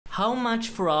How much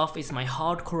for off is my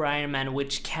hardcore Iron Man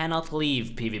which cannot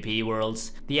leave PvP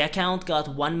worlds? The account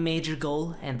got one major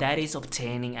goal, and that is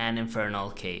obtaining an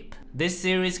Infernal Cape. This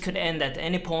series could end at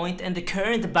any point and the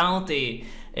current bounty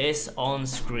is on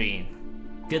screen.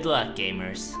 Good luck,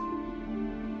 gamers.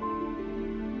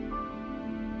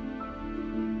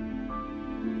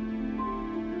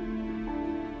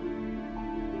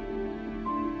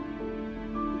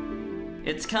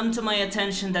 It's come to my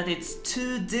attention that it's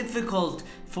too difficult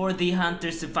for the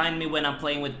hunters to find me when I'm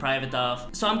playing with private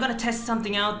off. So I'm gonna test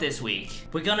something out this week.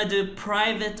 We're gonna do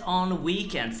private on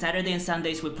weekends. Saturday and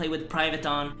Sundays we play with private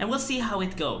on, and we'll see how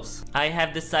it goes. I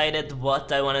have decided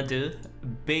what I wanna do.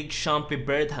 Big Chompy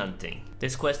bird hunting.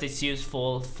 This quest is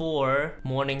useful for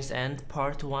Morning's End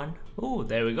Part 1. Ooh,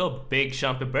 there we go. Big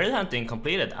Chompy bird hunting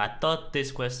completed. I thought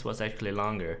this quest was actually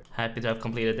longer. Happy to have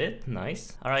completed it.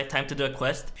 Nice. Alright, time to do a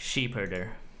quest. Sheep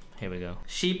herder. Here we go.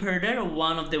 Sheep herder,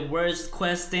 one of the worst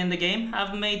quests in the game.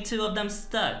 I've made 2 of them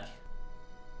stuck.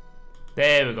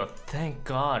 There we go. Thank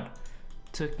God.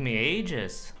 Took me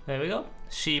ages. There we go.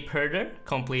 Sheep herder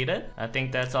completed. I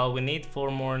think that's all we need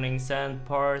for Morning's End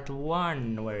Part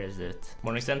 1. Where is it?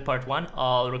 Morning's End Part 1.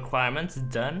 All requirements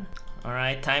done.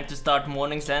 Alright, time to start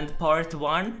Morning's End Part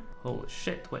 1. Holy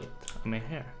shit, wait. I'm in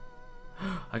here.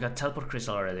 I got teleport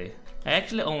crystal already. I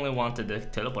actually only wanted the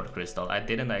teleport crystal. I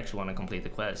didn't actually want to complete the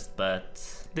quest, but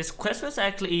this quest was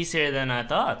actually easier than I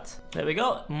thought. There we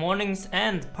go. Morning's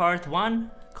End Part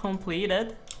 1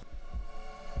 completed.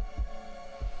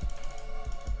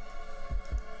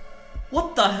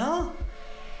 What the hell?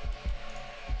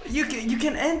 You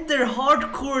can enter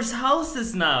hardcore's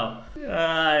houses now.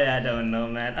 I don't know,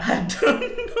 man. I don't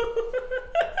know.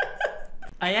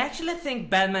 I actually think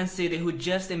Batman City, who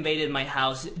just invaded my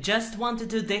house, just wanted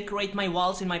to decorate my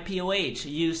walls in my POH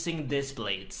using this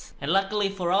blades. And luckily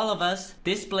for all of us,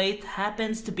 this blade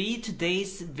happens to be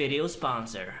today's video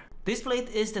sponsor. This plate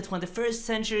is the 21st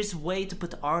century's way to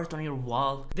put art on your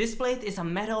wall. This plate is a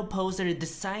metal poster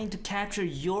designed to capture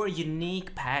your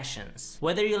unique passions.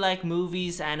 Whether you like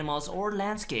movies, animals, or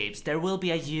landscapes, there will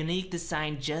be a unique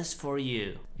design just for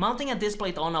you. Mounting a disc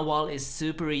plate on a wall is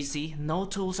super easy, no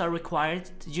tools are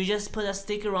required. You just put a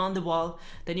sticker on the wall,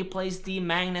 then you place the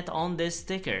magnet on this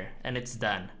sticker, and it's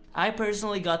done. I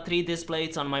personally got 3 disc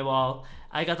plates on my wall.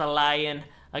 I got a lion,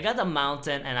 I got a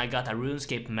mountain, and I got a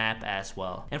RuneScape map as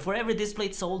well. And for every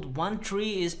display sold, 1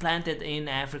 tree is planted in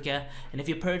Africa. And if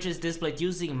you purchase display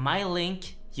using my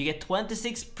link, you get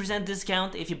 26%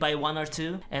 discount if you buy 1 or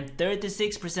 2, and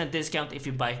 36% discount if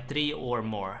you buy 3 or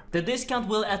more. The discount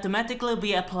will automatically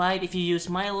be applied if you use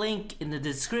my link in the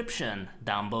description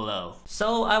down below.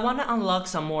 So I want to unlock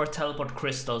some more teleport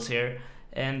crystals here.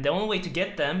 And the only way to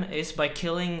get them is by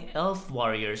killing elf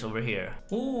warriors over here.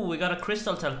 Ooh, we got a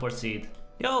crystal teleport seed.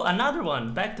 Yo, another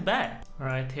one, back to back.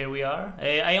 Alright, here we are.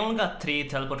 I only got 3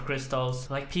 teleport crystals.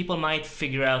 Like, people might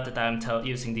figure out that I'm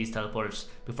using these teleports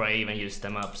before I even use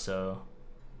them up, so...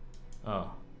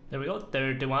 Oh, there we go,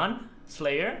 31.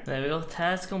 Slayer. There we go,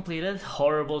 task completed.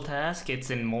 Horrible task,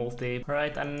 it's in multi.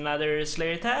 Alright, another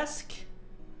Slayer task.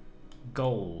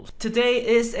 Gold. Today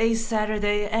is a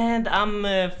Saturday and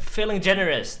I'm feeling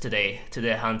generous today to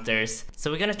the hunters.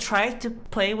 So we're gonna try to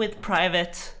play with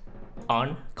private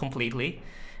on completely,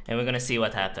 and we're gonna see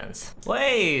what happens.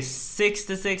 Wait,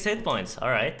 66 hit points.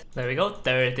 Alright, there we go,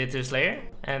 32 Slayer,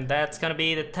 and that's gonna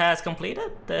be the task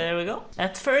completed. There we go.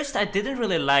 At first I didn't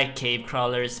really like cave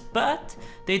crawlers, but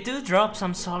they do drop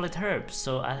some solid herbs,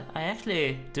 so I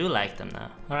actually do like them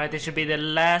now. Alright, this should be the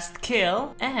last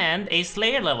kill, and a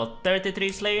Slayer level,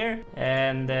 33 Slayer,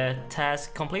 and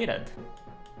task completed.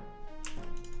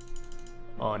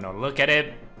 Oh no, look at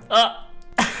it. Oh!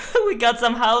 We got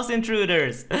some house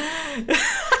intruders.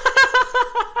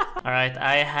 Alright,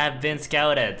 I have been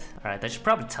scouted. Alright, I should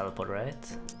probably teleport, right?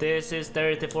 This is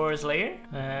 34 Slayer.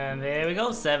 And there we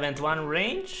go, 71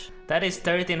 range. That is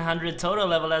 1300 total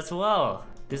level as well.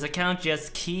 This account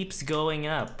just keeps going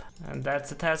up. And that's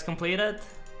the task completed.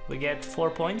 We get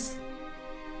 4 points.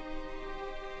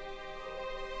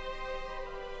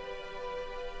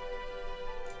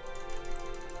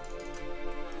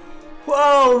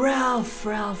 Whoa, Ralph!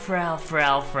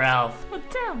 What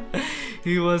the?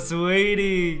 He was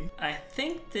waiting. I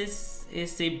think this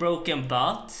is a broken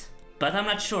bot, but I'm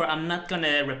not sure. I'm not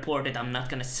gonna report it. I'm not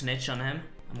gonna snitch on him.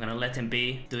 I'm gonna let him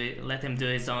be. Let him do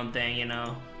his own thing, you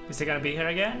know. Is he gonna be here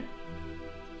again?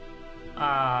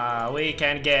 Ah, we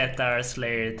can get our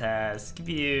Slayer task.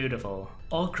 Beautiful.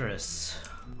 Ochreous.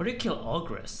 Or do you kill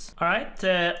Ogress? Alright,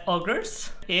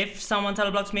 Ogres. If someone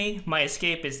teleblocks me, my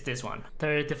escape is this one.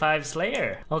 35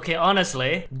 Slayer. Okay,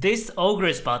 honestly, this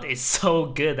Ogre spot is so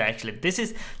good actually. This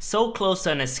is so close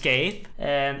to an escape,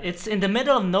 and it's in the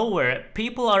middle of nowhere.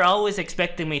 People are always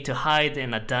expecting me to hide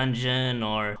in a dungeon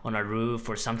or on a roof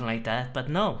or something like that, but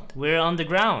no, we're on the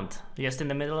ground, just in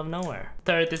the middle of nowhere.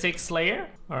 36 Slayer.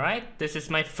 Alright, this is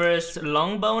my first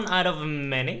longbone out of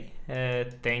many.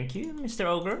 Thank you, Mr.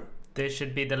 Ogre. This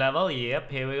should be the level.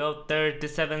 Yep, here we go.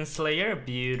 37 Slayer.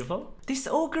 Beautiful. This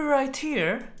ogre right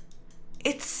here,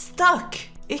 it's stuck.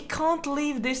 It can't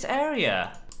leave this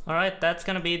area. Alright, that's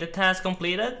gonna be the task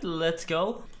completed. Let's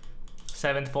go.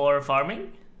 74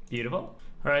 farming. Beautiful.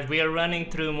 Alright, we are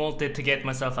running through multi to get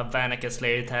myself a Vanica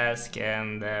Slayer task,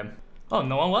 and oh,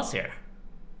 no one was here.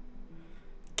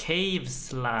 Cave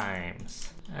slimes.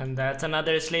 And that's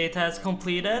another Slayer task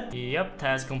completed. Yep,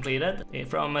 task completed.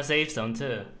 From a safe zone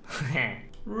too.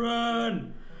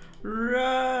 Run!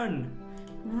 Run!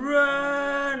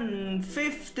 Run!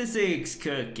 56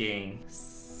 cooking.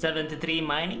 73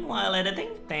 mining while editing.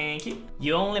 Thank you.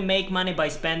 You only make money by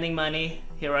spending money.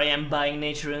 Here I am buying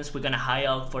nature runes. We're gonna high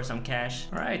out for some cash.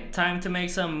 Alright, time to make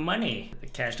some money. The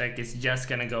cash tag is just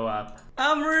gonna go up.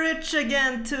 I'm rich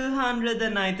again,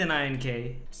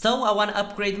 299k. So I want to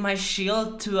upgrade my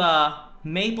shield to a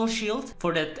maple shield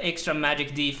for that extra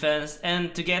magic defense,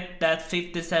 and to get that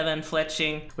 57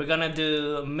 fletching, we're gonna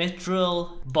do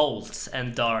mithril bolts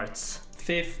and darts.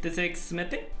 56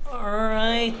 smithing.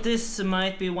 Alright, this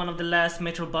might be one of the last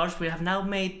mithril bars. We have now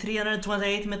made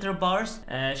 328 mithril bars.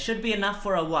 Should be enough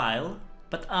for a while.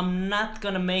 But I'm not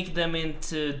gonna make them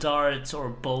into darts or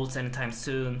bolts anytime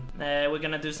soon. We're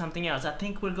gonna do something else. I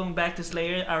think we're going back to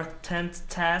Slayer, our 10th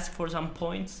task for some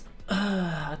points.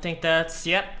 I think that's,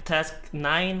 yep, task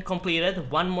 9 completed.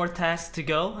 One more task to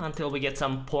go until we get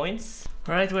some points.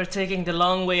 Alright, we're taking the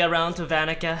long way around to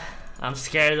Vanica. I'm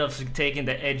scared of taking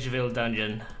the Edgeville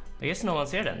dungeon. I guess no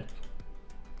one's here then.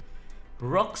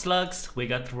 Rock slugs, we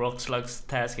got rock slugs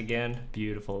task again.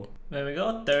 Beautiful. There we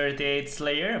go, 38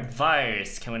 Slayer.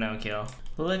 Virus can we now kill.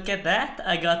 Look at that,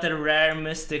 I got the rare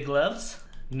mystic gloves.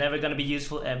 Never gonna be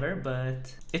useful ever,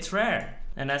 but it's rare.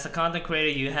 And as a content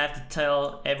creator, you have to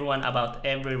tell everyone about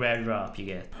every rare drop you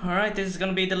get. Alright, this is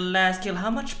gonna be the last kill.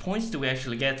 How much points do we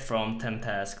actually get from 10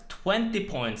 tasks? 20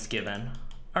 points given.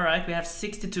 Alright, we have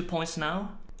 62 points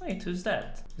now. Wait, who's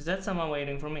that? Is that someone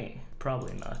waiting for me?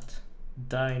 Probably not.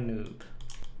 Die noob.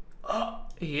 Oh,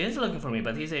 he is looking for me,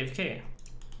 but he's AFK.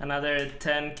 Another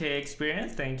 10k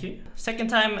experience, thank you.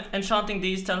 Second time enchanting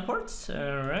these teleports,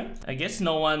 alright. I guess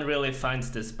no one really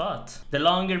finds this spot. The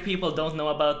longer people don't know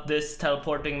about this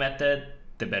teleporting method,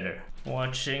 the better.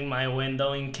 Watching my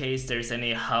window in case there's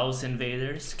any house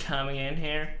invaders coming in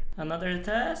here. Another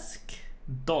task?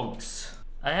 Dogs.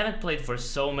 I haven't played for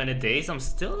so many days, I'm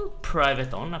still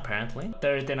private on apparently.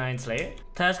 39 Slayer.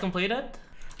 Task completed.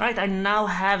 Right, I now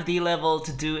have the level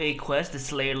to do a quest, the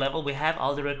Slayer level. We have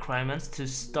all the requirements to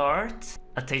start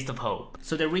a Taste of Hope.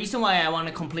 So the reason why I want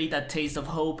to complete that Taste of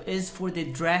Hope is for the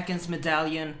Dragon's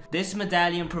Medallion. This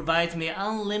medallion provides me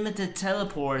unlimited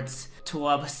teleports to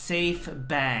a safe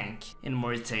bank in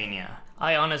Mauritania.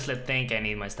 I honestly think I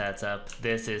need my stats up.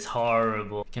 This is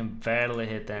horrible. Can barely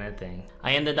hit anything.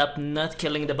 I ended up not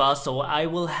killing the boss, so I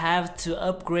will have to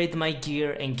upgrade my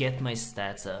gear and get my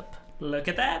stats up. Look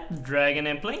at that, Dragon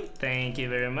Impling, thank you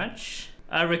very much.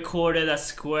 I recorded a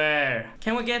square.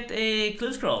 Can we get a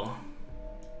clue scroll?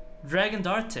 Dragon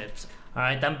Dart tips.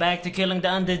 Alright, I'm back to killing the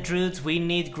undead druids. We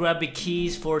need grubby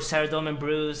keys for Saradom and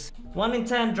Bruise. 1 in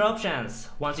 10 drop chance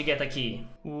once you get a key.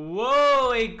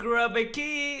 Whoa, a grubby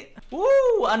key!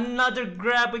 Woo, another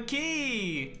grubby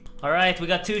key! Alright, we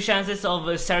got 2 chances of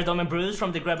Saradom and Bruise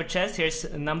from the grubby chest.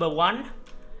 Here's number 1.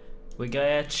 We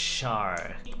got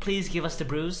Shark. Please give us the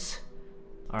Bruise.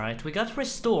 Alright, we got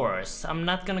Restores. I'm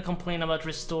not gonna complain about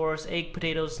Restores. Egg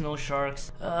potatoes, no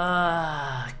sharks.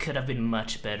 Could have been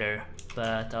much better,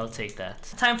 but I'll take that.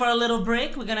 Time for a little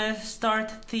break. We're gonna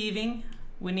start thieving.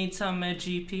 We need some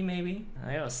GP maybe.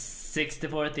 There we go,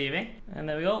 64 thieving. And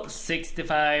there we go,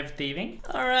 65 thieving.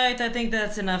 Alright, I think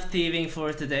that's enough thieving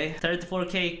for today.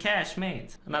 34k cash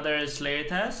made. Another Slayer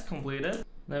task completed.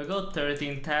 There we go,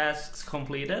 13 tasks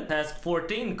completed. Task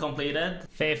 14 completed.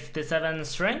 57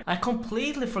 strength. I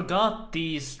completely forgot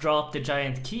these drop the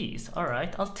giant keys.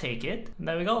 Alright, I'll take it.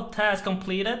 There we go, task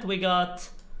completed. We got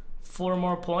 4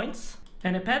 more points.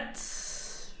 Any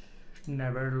pets?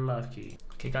 Never lucky.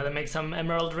 Okay, gotta make some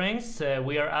emerald rings.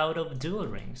 We are out of dual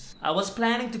rings. I was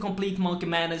planning to complete Monkey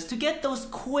Madness to get those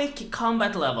quick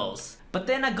combat levels. But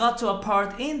then I got to a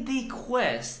part in the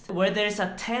quest where there's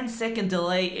a 10-second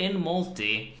delay in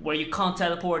multi, where you can't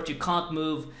teleport, you can't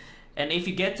move, and if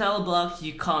you get teleblocked,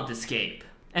 you can't escape.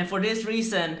 And for this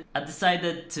reason, I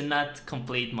decided to not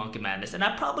complete Monkey Madness, and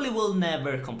I probably will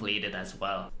never complete it as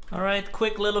well. Alright,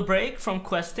 quick little break from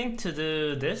questing to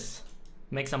do this.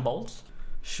 Make some bolts.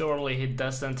 Surely he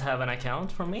doesn't have an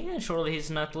account for me, and surely he's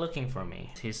not looking for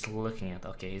me. He's looking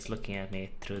at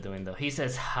me through the window. He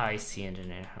says hi, Sea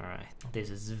Engineer. Alright, this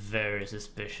is very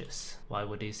suspicious. Why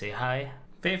would he say hi?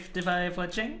 55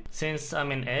 watching. Since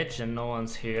I'm in Edge and no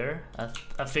one's here,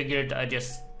 I figured I'd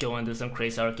just go and do some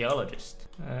crazy archaeologist.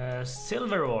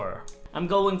 Silver ore. I'm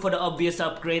going for the obvious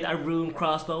upgrade, a rune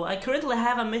crossbow. I currently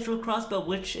have a mithril crossbow,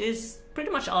 which is pretty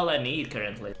much all I need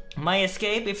currently. My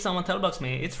escape, if someone teleblocks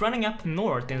me, it's running up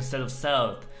north instead of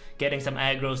south, getting some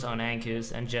aggros on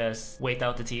Ankus and just wait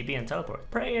out the TB and teleport.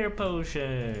 Prayer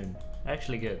potion.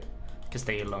 Actually good. Can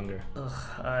stay longer. Ugh,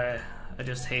 I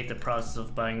just hate the process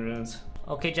of buying runes.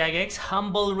 Okay, Jagex,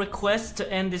 humble request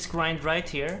to end this grind right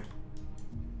here.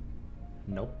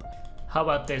 Nope. How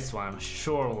about this one?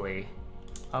 Surely.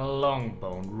 A long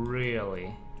bone,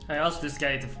 really? I asked this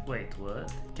guy to... wait,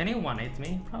 what? Can he one-hit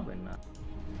me? Probably not.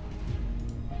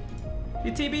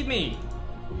 He TB'd me!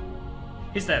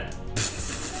 He's dead.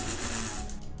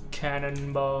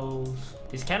 Cannonballs.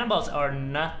 These cannonballs are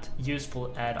not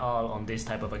useful at all on this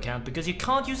type of account because you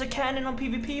can't use a cannon on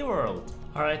PvP world.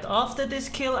 Alright, after this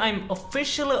kill I'm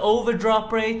officially over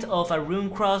drop rate of a rune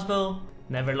crossbow.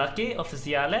 Never lucky,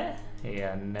 officiale.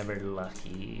 Yeah, never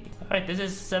lucky. Alright, this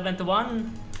is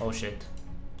 71. Oh shit.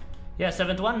 Yeah,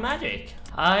 71 magic.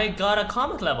 I got a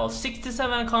combat level,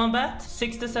 67 combat,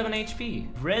 67 HP.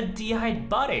 Red D'hide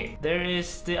body. There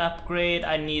is the upgrade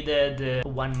I needed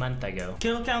 1 month ago.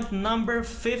 Kill count number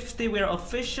 50. We're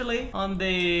officially on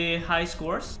the high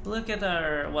scores. Look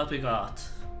at what we got.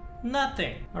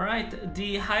 Nothing. Alright,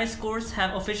 the high scores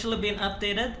have officially been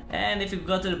updated, and if you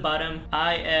go to the bottom,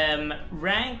 I am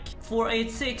rank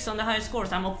 486 on the high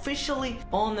scores. I'm officially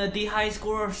on the high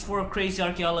scores for crazy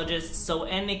archaeologists, so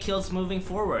any kills moving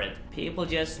forward, people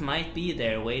just might be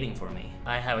there waiting for me.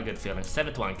 I have a good feeling.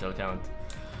 71 kill count.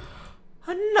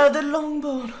 Another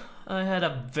longbone. I had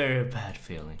a very bad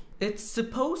feeling. It's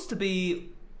supposed to be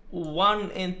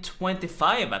 1 in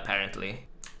 25 apparently.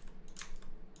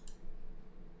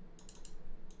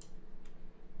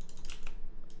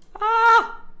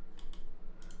 Ah!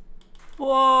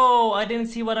 Whoa, I didn't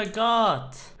see what I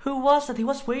got. Who was that? He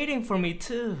was waiting for me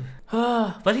too.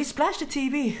 But he splashed the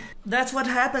TV. That's what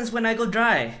happens when I go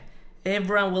dry.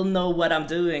 Everyone will know what I'm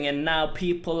doing, and now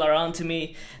people are onto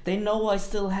me. They know I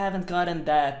still haven't gotten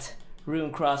that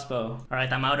rune crossbow.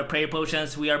 Alright, I'm out of prayer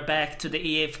potions. We are back to the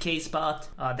AFK spot.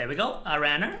 There we go. A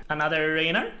Rainer. Another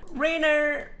Rainer.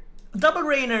 Rainer! Double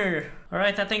Rainer!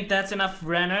 Alright, I think that's enough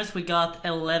Rainers. We got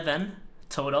 11.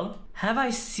 Total. Have I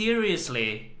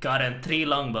seriously gotten 3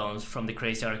 longbones from the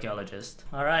crazy archaeologist?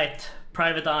 Alright,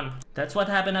 private on. That's what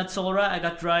happened at Solra. I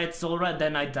got dry at Solra,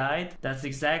 then I died. That's the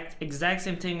exact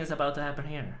same thing is about to happen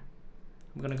here.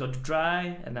 I'm gonna go to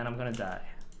dry, and then I'm gonna die.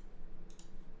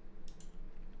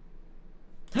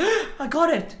 I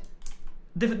got it!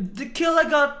 The kill I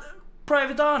got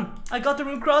private on. I got the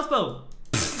rune crossbow.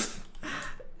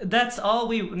 That's all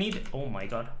we need. Oh my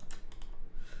god.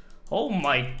 Oh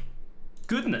my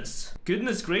goodness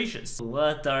gracious.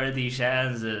 What are the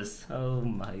chances? Oh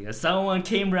my god. Someone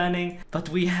came running, but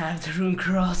we have the rune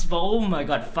crossbow. Oh my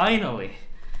god, finally.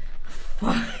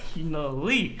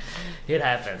 Finally. It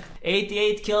happened.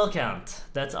 88 kill count.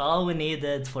 That's all we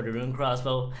needed for the rune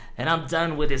crossbow. And I'm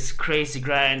done with this crazy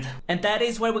grind. And that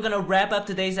is where we're gonna wrap up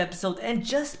today's episode. And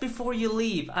just before you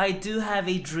leave, I do have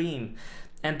a dream.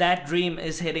 And that dream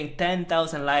is hitting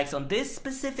 10,000 likes on this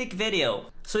specific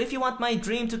video. So if you want my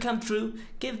dream to come true,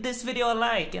 give this video a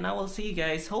like, and I will see you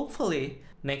guys hopefully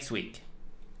next week.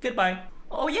 Goodbye.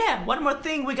 Oh yeah, one more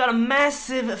thing, we got a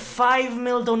massive 5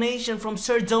 mil donation from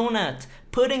Sir Donut,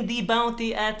 putting the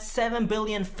bounty at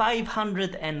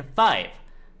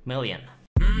 7,505,000,000.